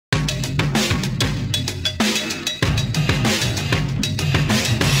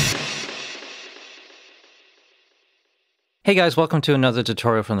Hey guys, welcome to another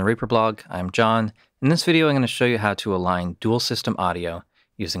tutorial from the Reaper blog. I'm John. In this video, I'm going to show you how to align dual system audio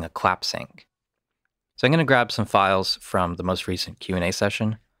using a clap sync. So I'm going to grab some files from the most recent Q&A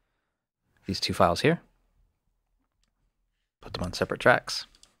session. These two files here. Put them on separate tracks.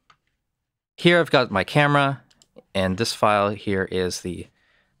 Here I've got my camera, and this file here is the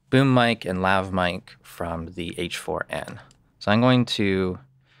boom mic and lav mic from the H4n. So I'm going to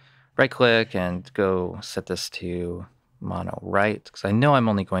right click and go set this to mono right, because I know I'm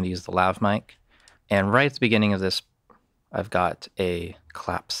only going to use the lav mic. And right at the beginning of this, I've got a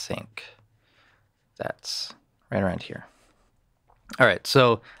clap sync. That's right around here. All right,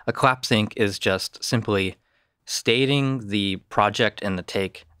 so a clap sync is just simply stating the project and the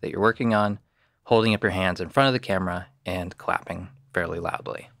take that you're working on, holding up your hands in front of the camera, and clapping fairly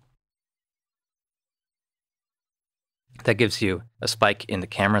loudly. That gives you a spike in the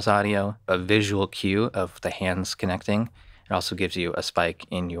camera's audio, a visual cue of the hands connecting. It also gives you a spike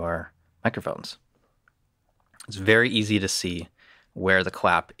in your microphones. It's very easy to see where the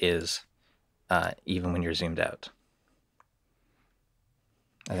clap is, even when you're zoomed out.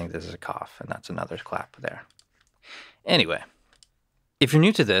 I think this is a cough, and that's another clap there. Anyway, if you're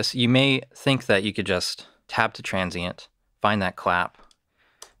new to this, you may think that you could just tab to transient, find that clap,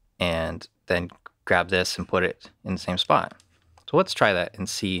 and then grab this and put it in the same spot. So let's try that and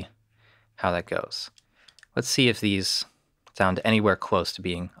see how that goes. Let's see if these sound anywhere close to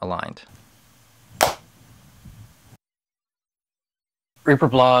being aligned. Reaper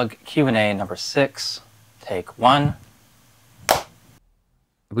blog Q&A number 6, take 1. If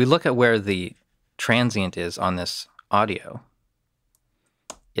we look at where the transient is on this audio,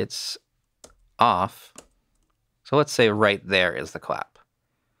 it's off. So let's say right there is the clap.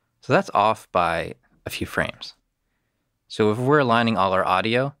 So that's off by a few frames. So if we're aligning all our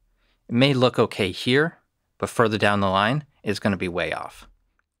audio, it may look okay here, but further down the line, it's going to be way off.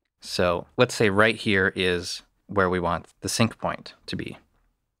 So let's say right here is where we want the sync point to be.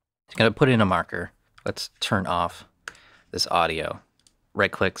 I'm going to put in a marker. Let's turn off this audio.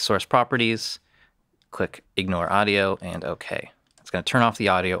 Right-click Source Properties, click Ignore Audio, and OK. It's going to turn off the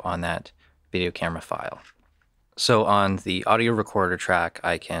audio on that video camera file. So on the audio recorder track,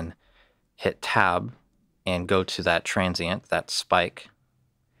 I can hit Tab and go to that transient, that spike.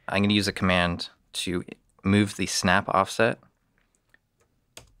 I'm going to use a command to move the snap offset.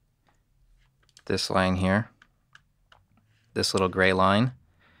 This line here, this little gray line,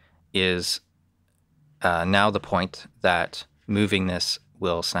 is now the point that moving this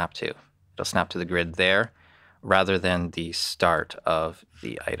will snap to. It'll snap to the grid there rather than the start of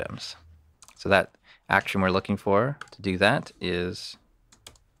the items. So that action we're looking for to do that is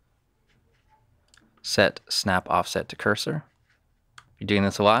set snap offset to cursor. If you're doing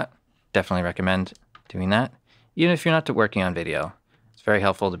this a lot, definitely recommend doing that. Even if you're not working on video, it's very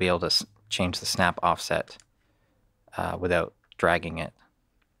helpful to be able to change the snap offset without dragging it.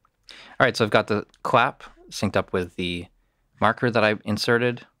 All right, so I've got the clap synced up with the marker that I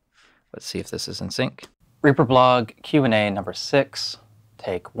inserted. Let's see if this is in sync. Reaper blog Q&A number 6,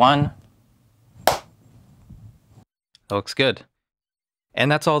 take 1. Looks good.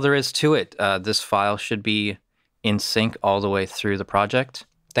 And that's all there is to it. This file should be in sync all the way through the project.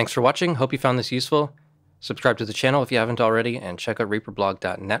 Thanks for watching. Hope you found this useful. Subscribe to the channel if you haven't already, and check out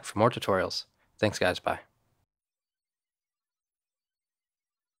reaperblog.net for more tutorials. Thanks guys, bye.